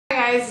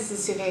guys, this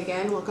is Suke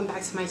again. Welcome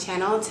back to my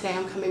channel. Today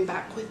I'm coming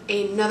back with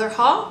another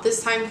haul,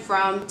 this time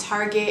from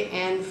Target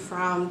and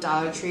from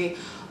Dollar Tree.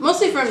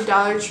 Mostly from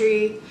Dollar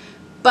Tree,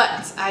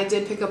 but I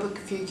did pick up a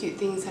few cute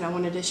things that I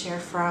wanted to share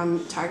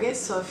from Target.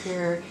 So if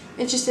you're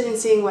interested in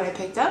seeing what I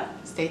picked up,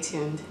 stay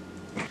tuned.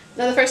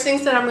 Now the first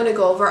things that I'm going to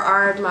go over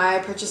are my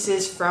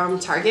purchases from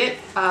Target.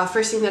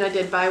 First thing that I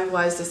did buy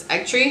was this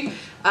egg tree.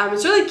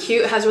 It's really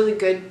cute, it has really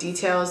good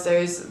details.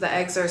 The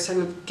eggs are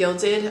kind of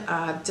gilded,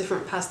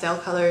 different pastel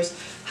colors.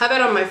 Have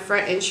it on my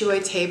front entryway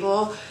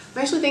table.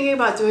 I'm actually thinking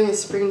about doing a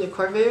spring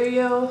decor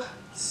video,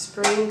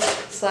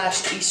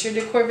 spring/Easter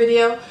decor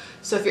video.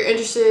 So if you're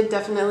interested,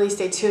 definitely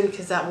stay tuned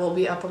because that will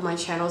be up on my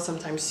channel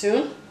sometime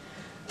soon.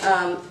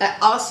 I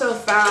also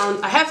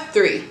found, I have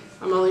three,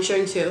 I'm only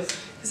showing two,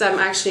 because I'm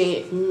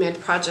actually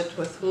mid-project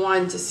with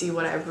one to see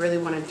what I really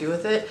want to do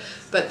with it.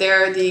 But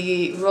they're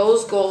the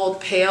rose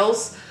gold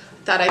pails.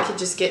 Thought I could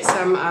just get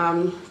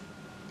some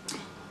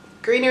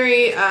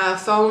greenery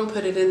foam,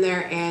 put it in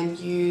there, and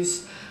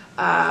use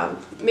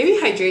maybe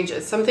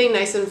hydrangeas, something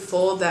nice and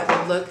full that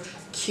would look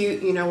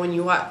cute. You know, when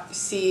you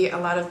see a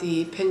lot of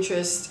the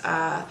Pinterest,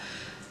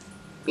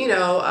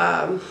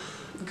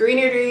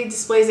 greenery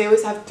displays, they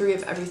always have three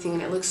of everything,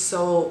 and it looks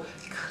so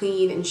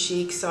clean and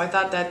chic. So I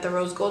thought that the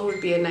rose gold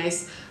would be a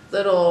nice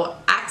little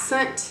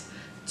accent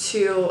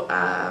to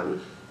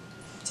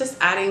just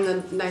adding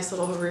a nice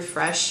little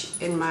refresh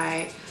in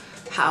my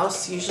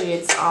house. Usually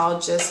it's all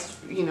just,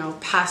 you know,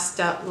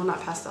 pastel, well, not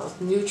pastels,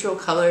 neutral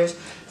colors.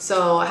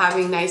 So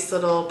having nice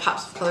little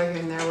pops of color here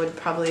and there would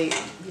probably,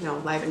 you know,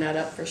 liven it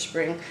up for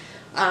spring.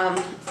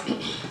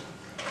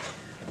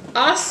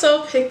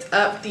 Also picked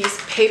up these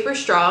paper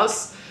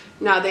straws.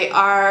 Now they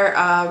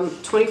are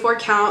 24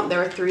 count, they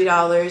were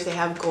 $3, they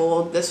have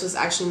gold. This was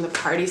actually in the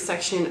party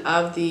section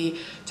of the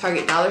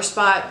Target Dollar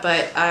Spot,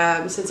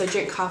 but since I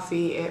drink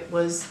coffee, it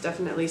was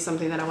definitely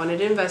something that I wanted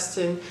to invest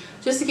in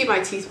just to keep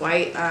my teeth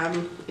white. I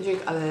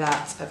drink a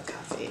lot of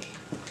coffee,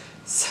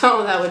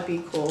 so that would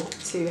be cool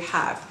to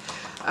have.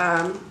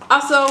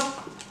 Also,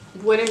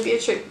 wouldn't be a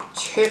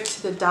trip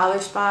to the Dollar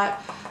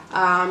Spot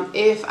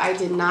if I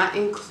did not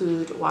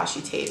include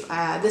washi tape.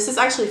 This is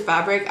actually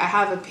fabric. I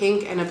have a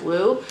pink and a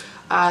blue.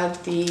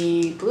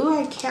 The blue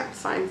I can't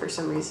find for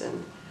some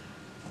reason.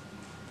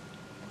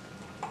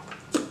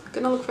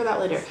 Gonna look for that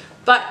later.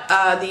 But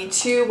the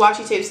two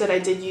washi tapes that I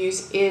did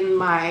use in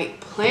my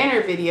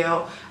planner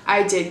video,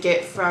 I did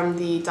get from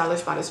the Dollar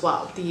Spot as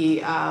well.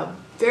 The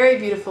very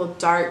beautiful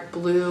dark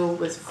blue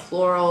with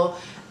floral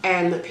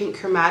and the pink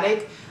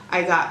chromatic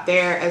I got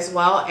there as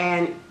well,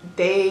 and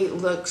they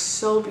look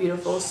so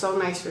beautiful, so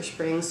nice for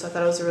spring. So I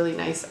thought it was a really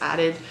nice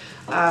added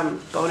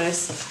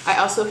bonus. I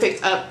also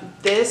picked up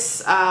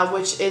this,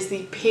 which is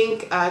the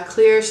pink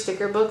clear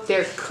sticker book.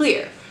 They're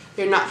clear.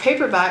 They're not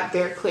paperback,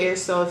 they're clear,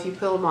 so if you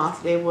peel them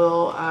off, they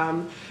will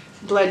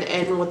blend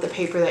in with the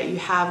paper that you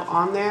have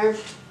on there.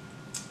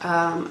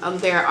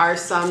 There are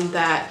some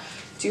that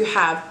do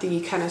have the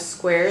kind of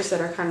squares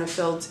that are kind of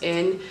filled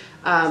in,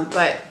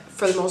 but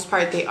for the most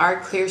part, they are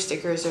clear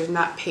stickers. They're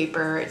not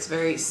paper. It's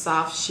very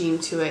soft sheen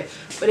to it,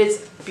 but it's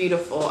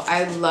beautiful.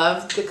 I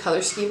love the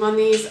color scheme on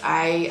these.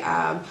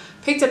 I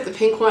picked up the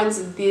pink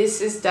ones. This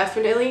is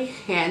definitely,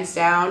 hands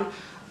down,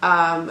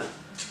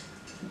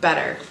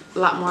 better. A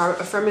lot more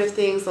affirmative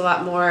things, a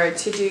lot more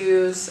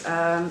to-dos,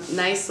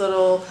 nice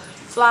little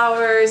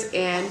flowers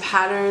and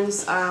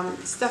patterns.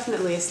 It's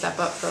definitely a step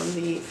up from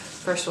the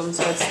first one,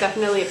 so it's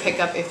definitely a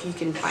pickup if you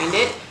can find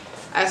it.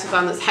 I also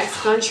found this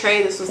hexagon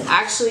tray. This was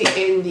actually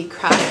in the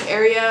craft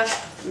area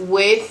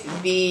with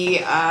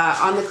the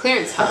on the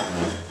clearance hub.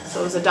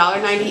 So it was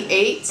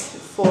 $1.98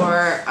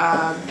 for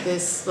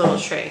this little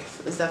tray.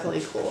 It was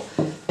definitely cool.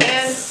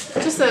 And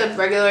just a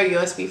regular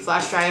USB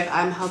flash drive.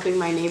 I'm helping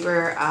my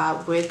neighbor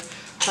with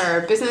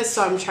her business,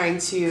 so I'm trying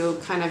to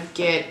kind of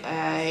get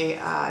a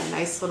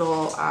nice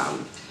little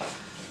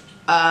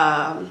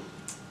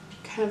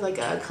kind of like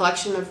a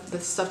collection of the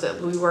stuff that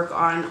we work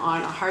on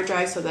a hard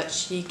drive so that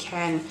she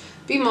can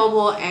be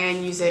mobile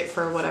and use it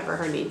for whatever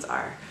her needs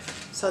are.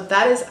 So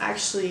that is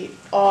actually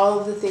all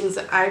of the things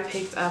that I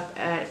picked up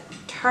at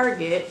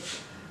Target.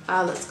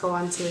 Let's go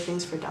on to the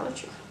things for Dollar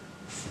Tree.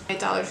 My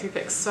Dollar Tree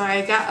picks. So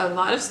I got a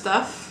lot of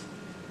stuff.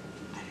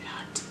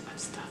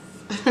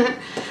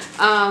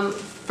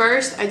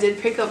 First, I did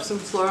pick up some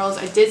florals.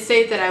 I did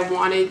say that I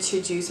wanted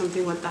to do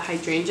something with the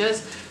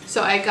hydrangeas.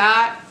 So I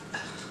got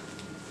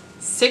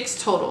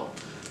 6 total.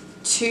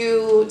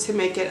 2 to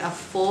make it a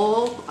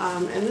full.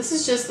 And this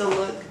is just a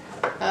look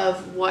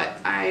of what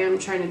I am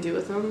trying to do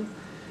with them.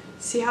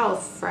 See how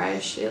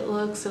fresh it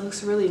looks? It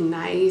looks really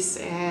nice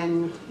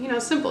and, you know,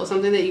 simple.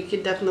 Something that you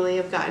could definitely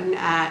have gotten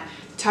at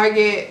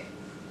Target,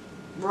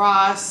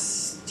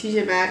 Ross,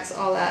 TJ Maxx,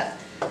 all that.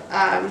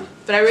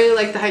 But I really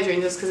like the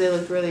hydrangeas because they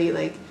look really,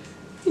 like,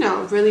 you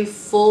know, really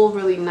full,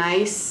 really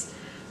nice.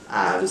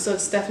 So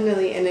it's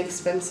definitely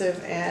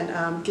inexpensive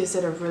and gives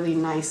it a really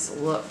nice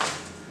look.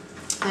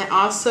 I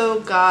also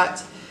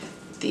got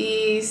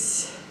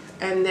these,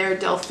 and they're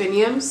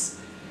delphiniums.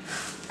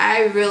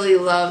 I really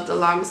love the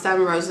long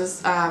stem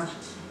roses,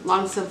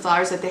 long stem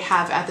flowers that they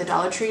have at the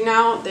Dollar Tree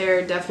now.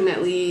 They're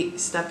definitely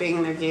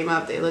stepping their game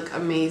up. They look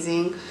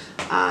amazing.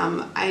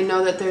 I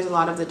know that there's a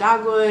lot of the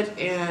dogwood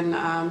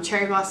and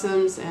cherry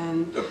blossoms,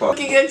 and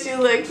looking at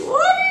you like,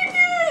 what are you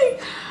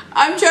doing?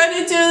 I'm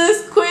trying to do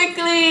this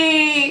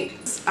quickly.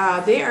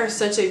 They are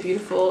such a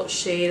beautiful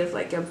shade of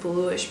like a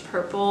bluish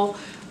purple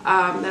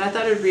that I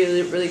thought it would be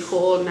really, really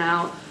cool.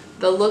 Now,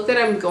 the look that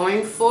I'm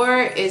going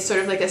for is sort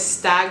of like a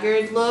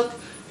staggered look,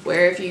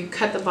 where if you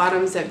cut the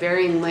bottoms at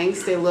varying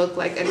lengths, they look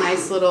like a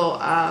nice little,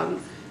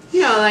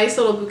 you know, a nice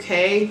little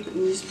bouquet. And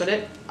you just put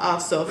it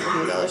also from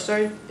the dollar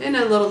store in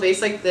a little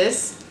vase like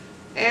this,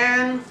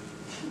 and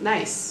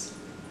nice.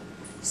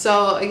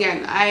 So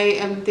again, I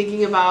am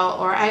thinking about,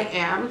 or I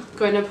am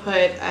going to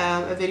put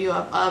a video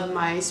up of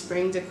my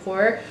spring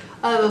decor,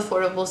 of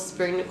affordable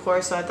spring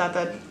decor. So I thought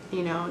that,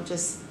 you know,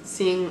 just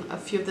seeing a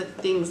few of the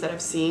things that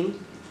I've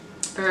seen,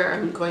 or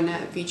I'm going to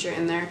feature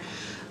in there.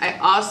 I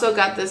also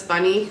got this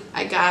bunny.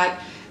 I got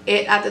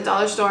it at the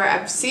dollar store.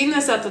 I've seen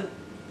this at the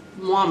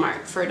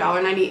Walmart for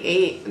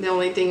 $1.98. The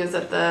only thing is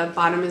that the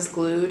bottom is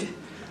glued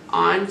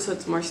on, so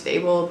it's more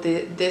stable.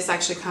 This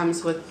actually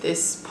comes with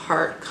this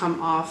part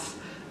come off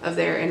of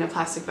there in a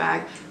plastic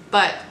bag,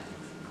 but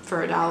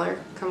for $1,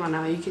 come on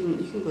now, you can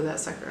glue that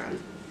sucker on.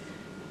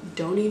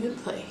 Don't even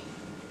play.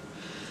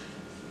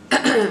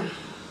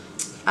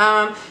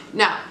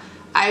 Now,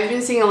 I've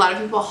been seeing a lot of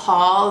people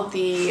haul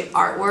the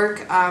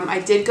artwork. I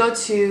did go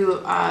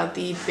to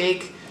the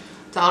big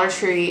Dollar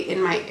Tree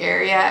in my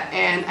area,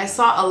 and I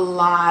saw a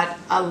lot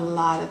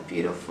of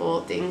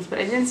beautiful things, but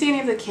I didn't see any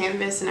of the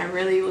canvas, and I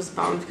really was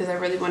bummed because I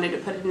really wanted to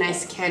put a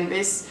nice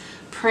canvas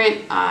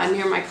print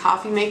near my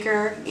coffee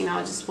maker, you know,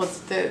 just what's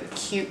the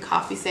cute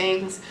coffee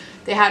sayings.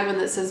 They had one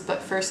that says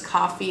 "but first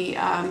coffee,"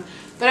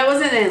 but I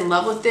wasn't in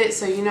love with it,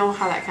 so you know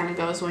how that kind of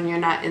goes when you're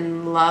not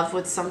in love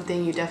with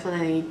something. You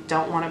definitely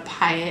don't want to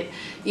buy it,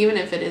 even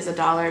if it is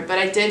 $1. But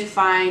I did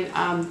find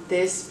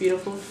this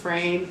beautiful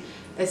frame.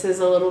 It says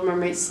 "A Little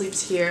Mermaid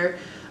Sleeps Here"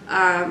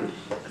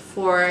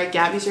 for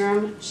Gabby's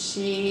room.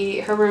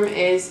 Her room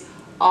is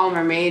all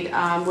mermaid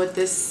with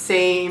this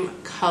same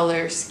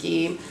color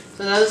scheme.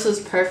 So this was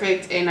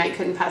perfect, and I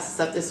couldn't pass this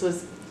up. This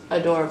was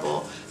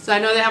adorable. So I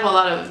know they have a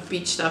lot of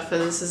beach stuff, but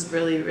this is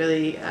really,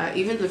 really,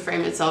 even the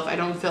frame itself, I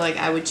don't feel like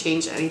I would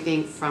change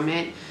anything from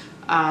it.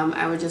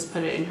 I would just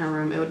put it in her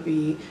room. It would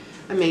be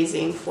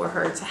amazing for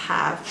her to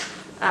have.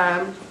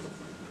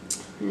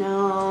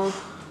 No.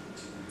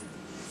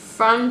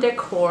 From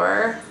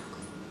Decor,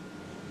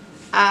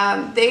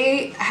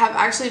 they have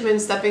actually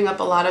been stepping up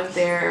a lot of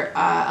their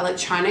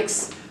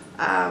electronics,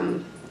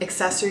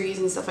 accessories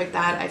and stuff like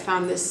that. I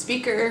found this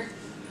speaker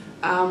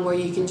where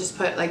you can just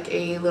put like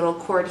a little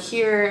cord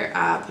here,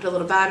 put a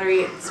little battery.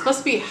 It's supposed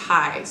to be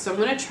high, so I'm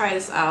gonna try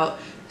this out.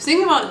 I was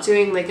thinking about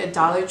doing like a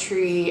Dollar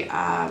Tree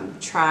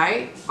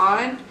try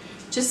on,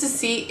 just to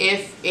see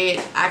if it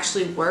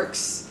actually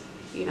works,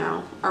 you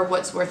know, or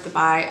what's worth the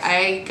buy.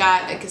 I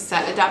got a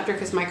cassette adapter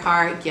because my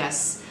car,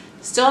 yes,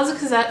 still has a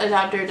cassette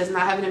adapter, does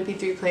not have an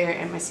MP3 player,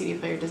 and my CD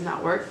player does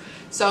not work.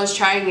 So I was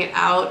trying it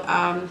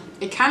out.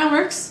 It kind of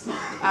works.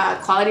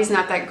 Quality's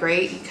not that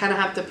great. You kind of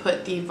have to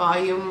put the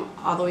volume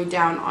all the way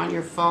down on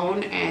your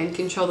phone and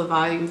control the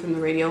volume from the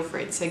radio for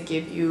it to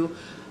give you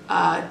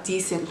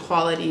decent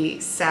quality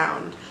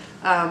sound.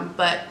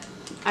 But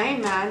I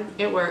ain't mad.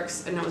 It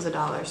works, and it was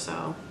 $1,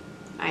 so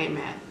I ain't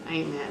mad. I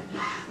ain't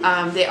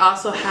mad. They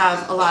also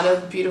have a lot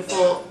of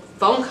beautiful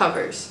phone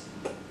covers.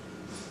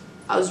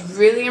 I was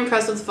really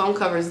impressed with the phone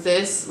covers.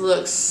 This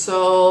looks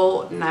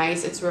so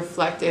nice. It's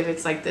reflective.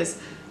 It's like this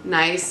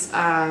nice,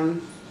 what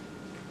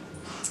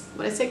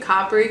did I say,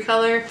 coppery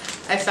color.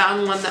 I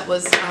found one that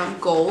was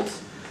gold,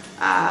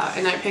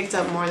 and I picked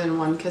up more than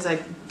one because I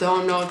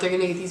don't know if they're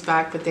going to get these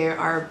back, but they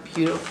are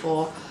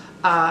beautiful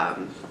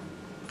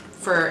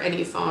for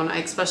any phone,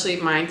 especially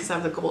mine because I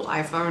have the gold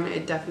iPhone.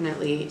 It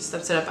definitely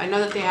steps it up. I know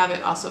that they have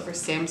it also for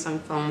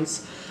Samsung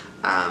phones,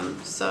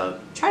 so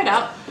try it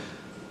out.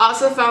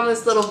 Also found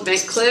this little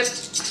vent clip.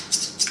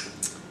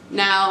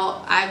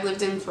 Now, I've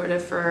lived in Florida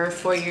for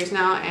 4 years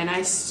now, and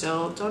I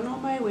still don't know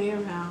my way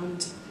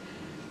around.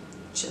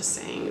 Just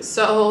saying.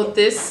 So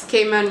this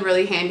came in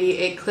really handy.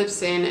 It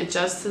clips in,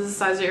 adjusts to the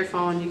size of your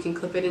phone. You can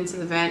clip it into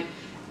the vent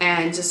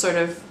and just sort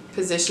of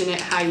position it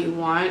how you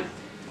want,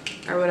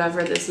 or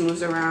whatever. This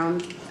moves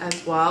around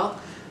as well.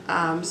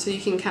 So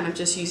you can kind of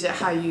just use it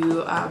how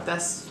you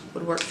best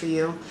would work for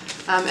you.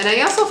 And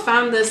I also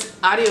found this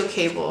audio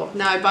cable.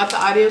 Now I bought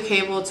the audio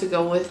cable to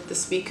go with the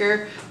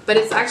speaker, but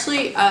it's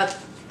actually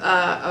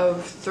a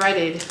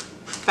threaded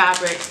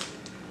fabric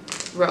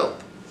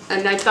rope.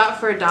 And I thought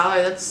for $1,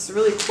 that's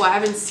really cool. I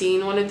haven't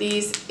seen one of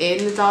these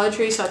in the Dollar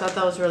Tree, so I thought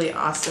that was really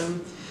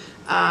awesome.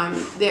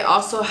 They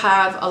also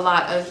have a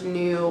lot of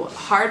new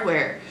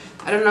hardware.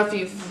 I don't know if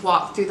you've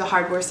walked through the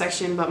hardware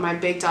section, but my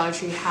big Dollar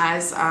Tree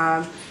has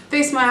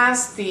face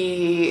masks,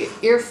 the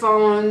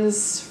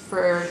earphones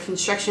for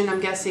construction, I'm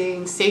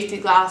guessing, safety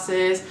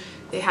glasses.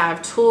 They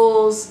have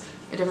tools,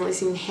 I definitely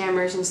seen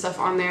hammers and stuff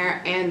on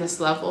there, and this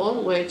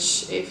level,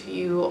 which if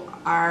you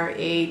are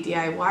a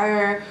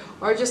DIYer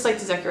or just like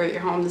to decorate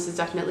your home, this is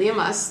definitely a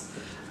must.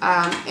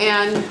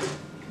 And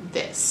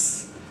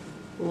this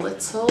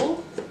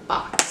little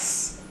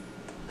box.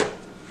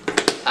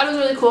 That was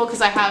really cool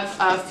because I have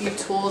a few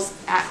tools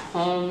at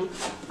home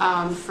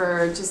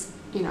for just,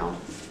 you know,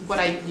 what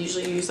I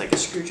usually use, like a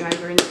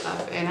screwdriver and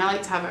stuff, and I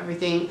like to have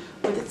everything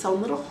with its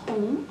own little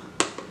home.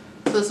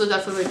 So this will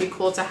definitely be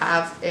cool to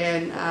have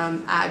and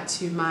add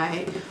to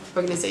my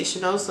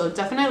organizational. So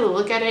definitely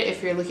look at it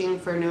if you're looking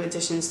for new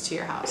additions to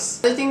your house.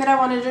 The thing that I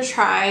wanted to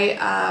try,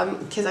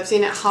 because I've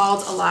seen it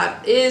hauled a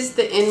lot, is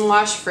the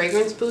in-wash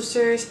fragrance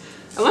boosters.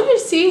 I wanted to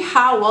see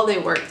how well they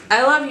work.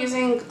 I love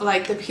using,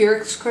 like, the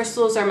Purex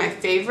crystals are my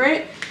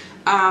favorite.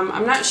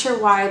 I'm not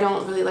sure why I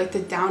don't really like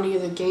the Downy or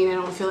the Gain. I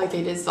don't feel like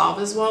they dissolve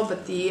as well,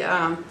 but the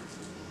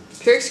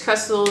Purex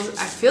crystals,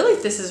 I feel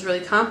like this is really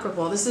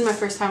comparable. This is my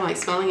first time like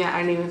smelling it.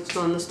 I didn't even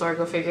smell in the store,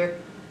 go figure.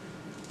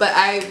 But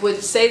I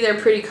would say they're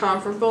pretty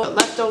comparable.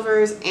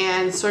 Leftovers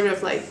and sort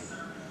of like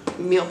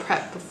meal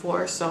prep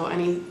before, so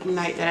any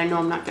night that I know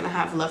I'm not gonna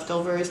have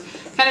leftovers,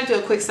 kind of do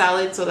a quick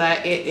salad so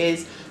that it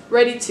is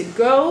ready to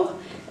go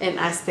and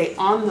I stay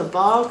on the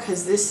ball,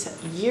 because this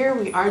year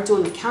we are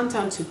doing the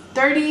countdown to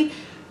 30.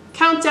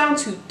 Countdown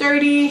to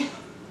 30,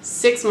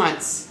 6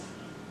 months,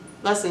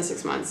 less than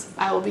 6 months.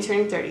 I will be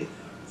turning 30.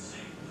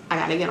 I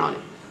gotta get on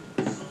it.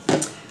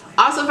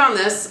 I also found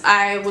this.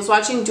 I was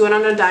watching Do It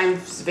on a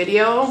Dime's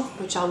video,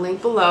 which I'll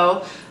link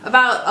below,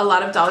 about a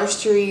lot of Dollar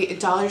Tree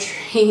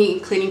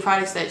cleaning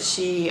products that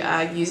she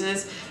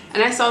uses,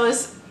 and I saw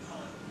this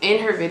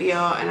in her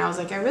video and I was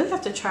like, I really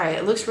have to try it.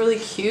 It looks really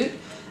cute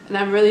and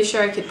I'm really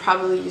sure I could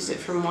probably use it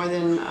for more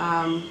than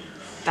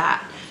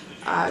that.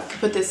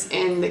 Put this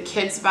in the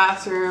kids'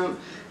 bathroom,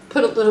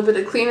 put a little bit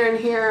of cleaner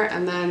in here,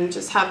 and then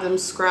just have them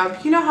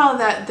scrub. You know how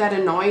that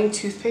annoying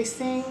toothpaste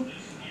thing?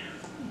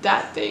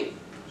 That thing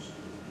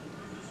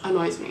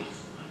annoys me.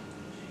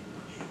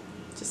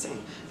 Just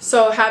saying.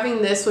 So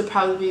having this would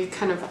probably be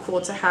kind of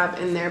cool to have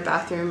in their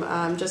bathroom,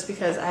 just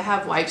because I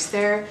have wipes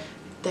there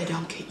that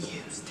don't get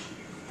used.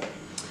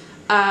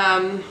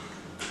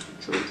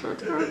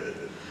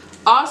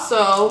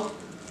 Also,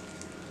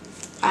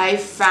 I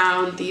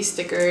found these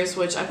stickers,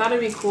 which I thought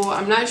it'd be cool.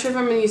 I'm not sure if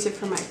I'm going to use it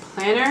for my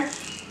planner,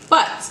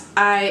 but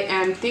I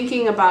am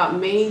thinking about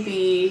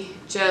maybe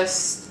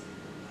just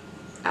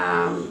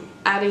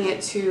adding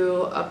it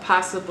to a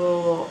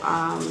possible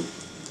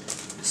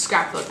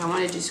scrapbook. I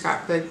want to do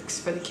scrapbooks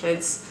for the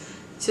kids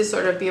to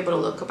sort of be able to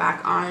look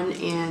back on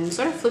and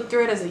sort of flip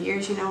through it as the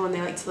years, you know, when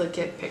they like to look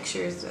at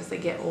pictures as they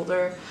get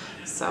older.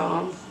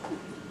 So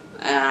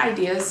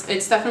ideas.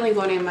 It's definitely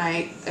going in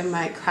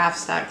my craft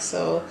stack,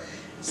 so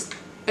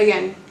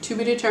again, to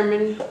be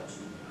determined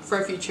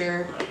for a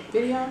future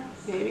video,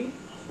 maybe,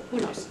 who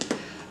knows.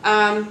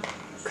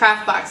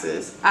 Craft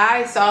boxes.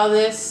 I saw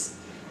this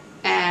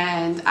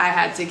and I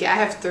had to get, I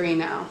have 3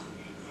 now.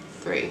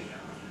 3.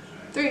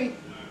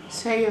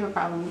 Say you have a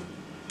problem.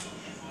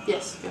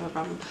 Yes, you have a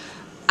problem.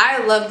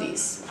 I love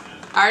these.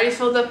 I already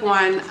filled up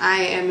one. I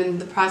am in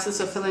the process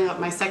of filling up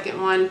my second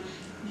one,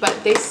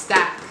 but they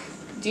stack.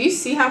 Do you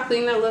see how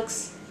clean that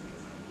looks?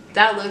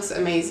 That looks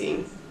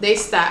amazing. They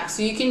stack,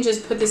 so you can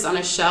just put this on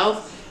a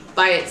shelf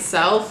by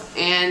itself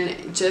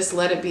and just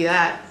let it be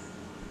that.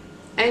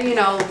 And you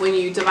know, when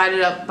you divide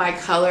it up by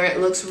color,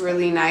 it looks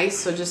really nice.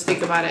 So just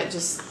think about it,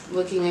 just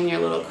looking in your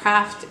little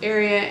craft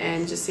area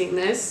and just seeing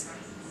this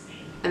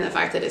and the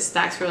fact that it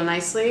stacks real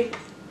nicely.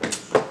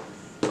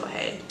 Go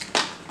ahead.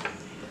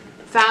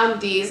 Found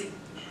these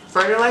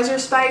fertilizer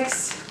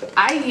spikes.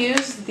 I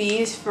used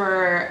these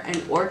for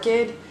an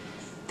orchid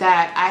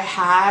that I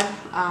had,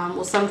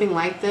 was something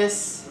like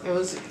this. It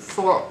was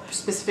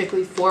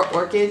specifically for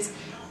orchids,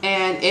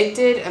 and it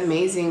did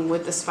amazing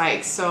with the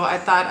spikes. So I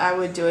thought I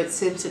would do it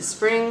since it's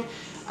spring.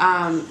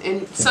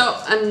 And so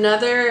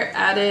another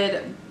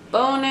added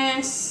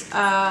bonus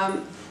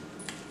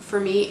for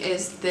me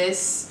is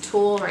this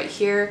tool right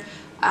here.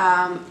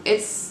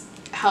 It's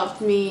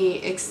helped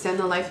me extend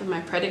the life of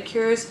my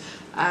pedicures.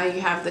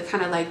 You have the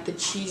kind of like the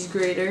cheese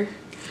grater,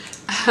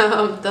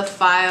 the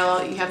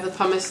file, you have the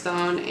pumice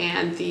stone,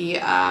 and the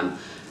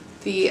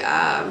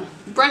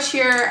brush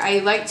here. I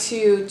like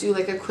to do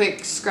like a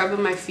quick scrub of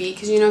my feet,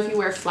 because you know, if you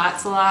wear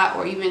flats a lot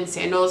or even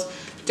sandals,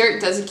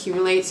 dirt does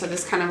accumulate, so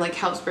this kind of like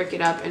helps break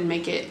it up and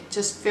make it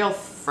just feel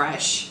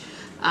fresh.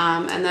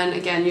 And then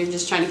again, you're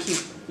just trying to keep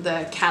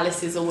the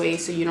calluses away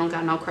so you don't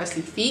got no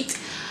crusty feet.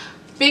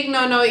 Big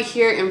no-no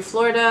here in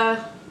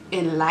Florida,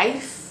 in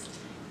life,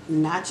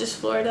 not just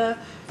Florida.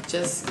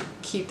 Just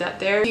keep that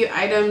there. A few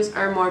items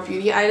are more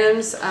beauty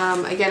items.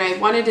 Again, I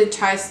wanted to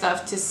try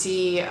stuff to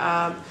see,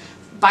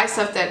 buy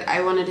stuff that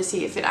I wanted to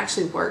see if it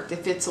actually worked,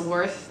 if it's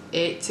worth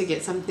it to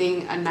get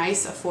something, a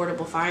nice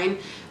affordable find.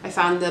 I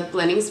found the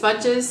blending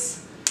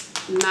sponges.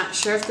 I'm not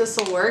sure if this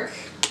will work,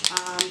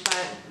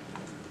 but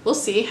we'll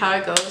see how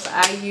it goes.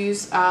 I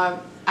use,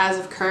 as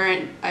of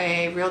current,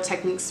 a Real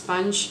Technique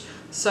sponge,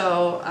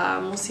 so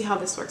we'll see how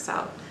this works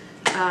out.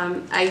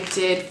 I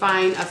did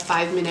find a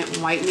 5-minute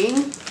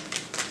whitening.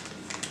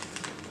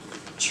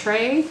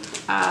 tray.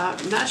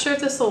 I'm not sure if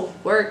this will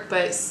work,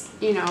 but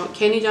you know,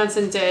 Kani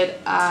Johnson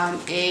did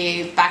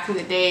back in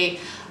the day,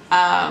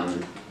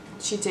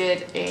 she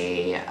did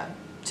a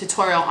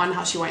tutorial on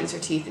how she whitens her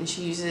teeth, and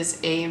she uses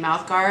a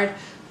mouth guard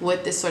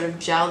with this sort of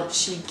gel that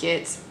she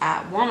gets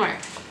at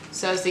Walmart.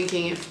 So I was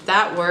thinking, if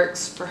that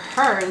works for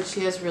her and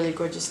she has really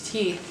gorgeous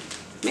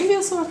teeth, maybe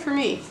this will work for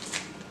me.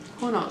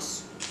 Who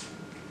knows?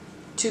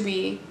 To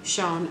be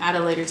shown at a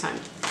later time.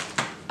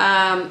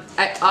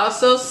 I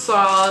also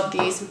saw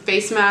these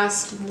face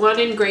masks, one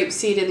in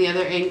grapeseed and the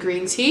other in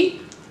green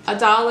tea.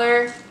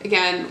 $1.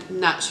 Again,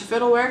 not sure if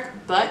it'll work,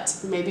 but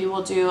maybe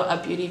we'll do a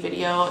beauty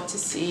video to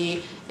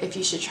see if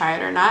you should try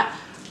it or not.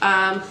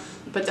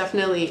 But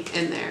definitely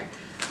in there.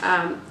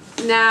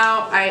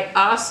 Now, I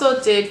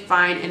also did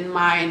find in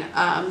mine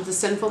the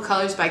Sinful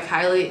Colors by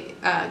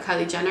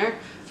Kylie Jenner.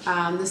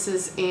 This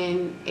is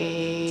in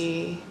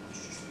a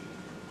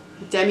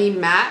demi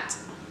matte.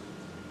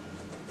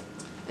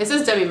 It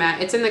says demi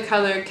matte. It's in the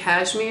color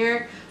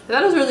Cashmere. I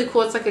thought it was really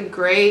cool. It's like a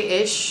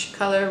grayish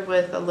color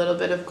with a little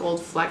bit of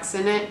gold flecks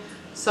in it.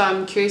 So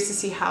I'm curious to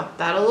see how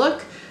that'll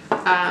look.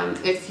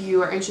 If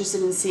you are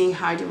interested in seeing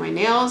how I do my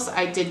nails,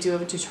 I did do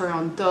a tutorial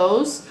on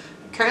those.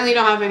 Currently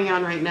don't have any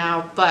on right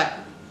now, but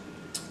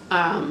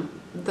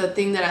the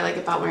thing that I like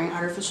about wearing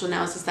artificial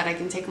nails is that I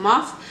can take them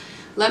off,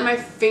 let my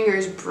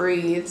fingers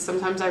breathe.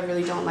 Sometimes I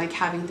really don't like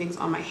having things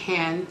on my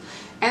hand.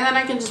 And then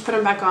I can just put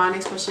them back on,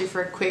 especially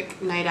for a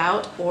quick night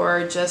out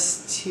or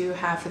just to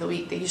have for the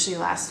week. They usually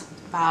last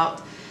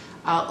about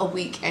a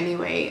week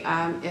anyway,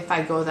 if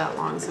I go that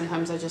long.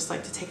 Sometimes I just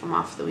like to take them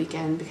off for the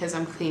weekend because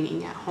I'm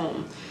cleaning at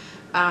home.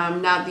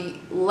 Now the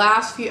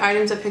last few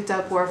items I picked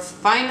up were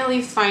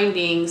finally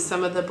finding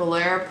some of the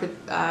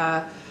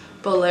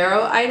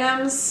Bolero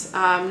items.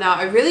 Now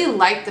I really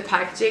like the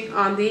packaging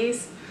on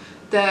these.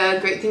 The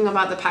great thing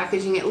about the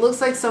packaging, it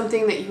looks like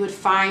something that you would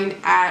find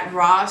at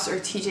Ross or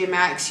TJ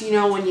Maxx. You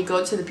know, when you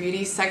go to the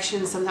beauty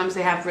section, sometimes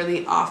they have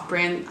really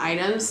off-brand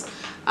items,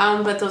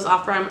 but those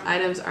off-brand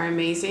items are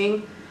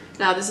amazing.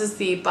 Now this is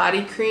the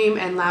body cream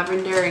and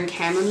lavender and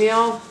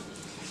chamomile.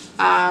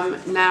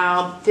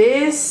 Now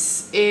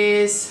this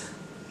is,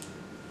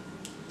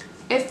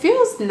 it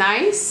feels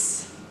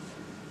nice.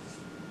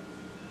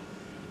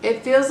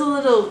 It feels a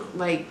little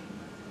like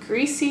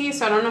greasy,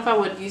 so I don't know if I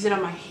would use it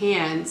on my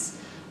hands.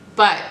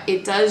 But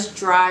it does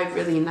dry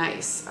really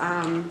nice,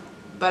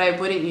 but I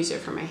wouldn't use it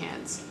for my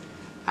hands.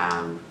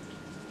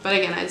 But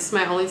again, it's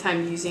my only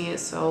time using it,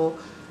 so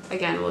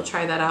again, we'll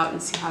try that out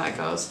and see how that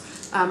goes.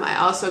 I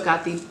also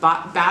got the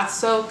bath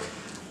soak.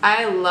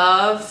 I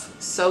love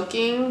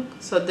soaking,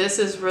 so this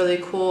is really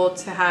cool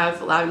to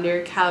have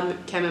lavender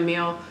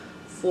chamomile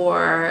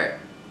for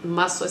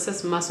muscle. It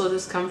says muscle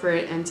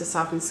discomfort and to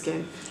soften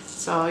skin.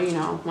 So, you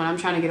know, when I'm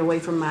trying to get away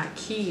from my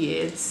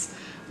kids,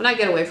 well, not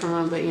get away from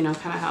them, but you know,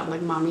 kind of have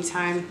like mommy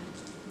time,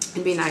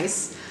 it'd be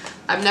nice.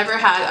 I've never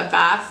had a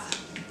bath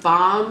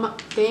bomb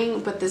thing,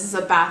 but this is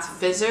a bath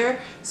fizzer,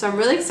 so I'm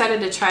really excited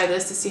to try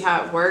this to see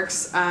how it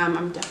works.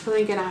 I'm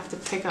definitely gonna have to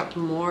pick up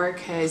more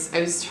because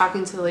I was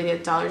talking to the lady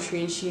at Dollar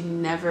Tree and she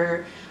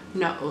never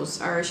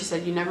knows, or she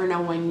said you never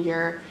know when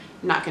you're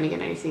not gonna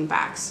get anything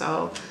back.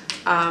 So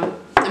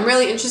I'm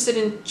really interested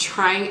in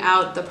trying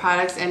out the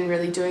products and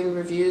really doing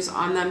reviews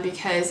on them,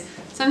 because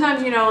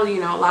sometimes, you know,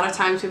 a lot of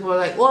times people are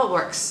like, well, it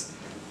works.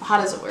 Well, how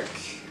does it work?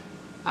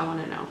 I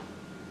want to know.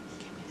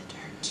 Give me the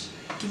dirt.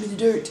 Give me the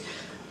dirt.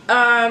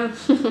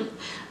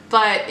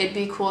 But it'd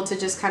be cool to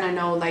just kind of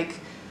know,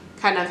 like,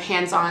 kind of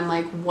hands-on,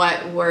 like,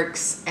 what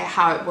works,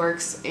 how it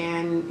works,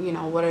 and, you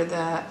know, what are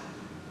the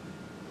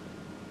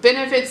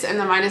benefits and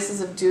the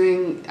minuses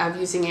of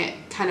using it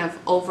kind of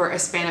over a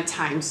span of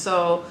time.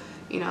 So,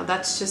 you know,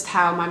 that's just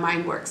how my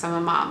mind works. I'm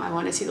a mom. I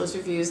want to see those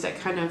reviews that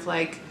kind of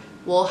like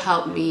will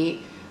help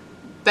me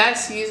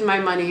best use my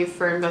money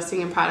for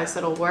investing in products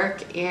that'll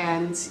work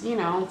and, you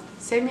know,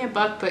 save me a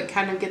buck, but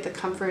kind of get the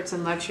comforts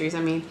and luxuries. I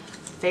mean,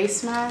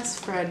 face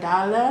mask for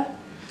 $1.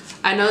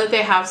 I know that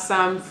they have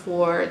some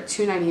for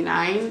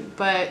 $2.99,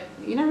 but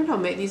you never know.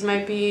 These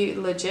might be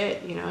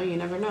legit, you know, you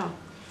never know.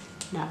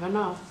 Never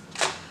know.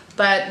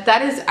 But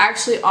that is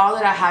actually all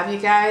that I have, you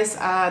guys.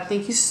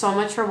 Thank you so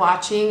much for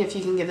watching. If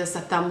you can give this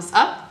a thumbs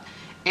up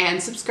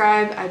and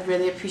subscribe, I'd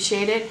really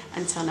appreciate it.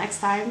 Until next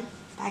time,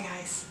 bye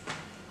guys.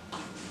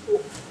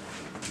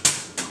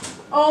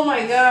 Oh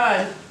my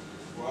God.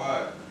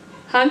 What?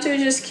 Hunter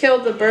just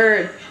killed the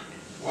bird.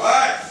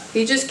 What?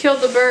 He just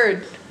killed the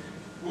bird.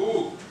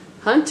 Who?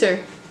 Hunter.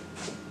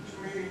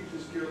 What do you mean he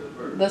just killed the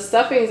bird? The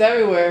stuffing's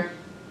everywhere.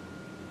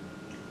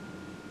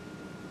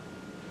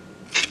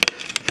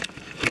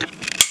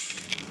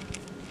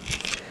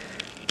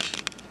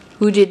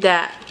 Who did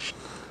that?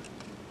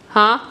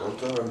 Huh? Don't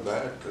tell him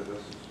back, because this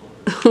is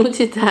funny. Who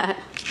did that?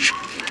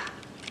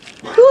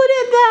 Who did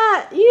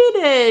that? You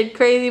did,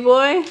 crazy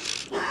boy.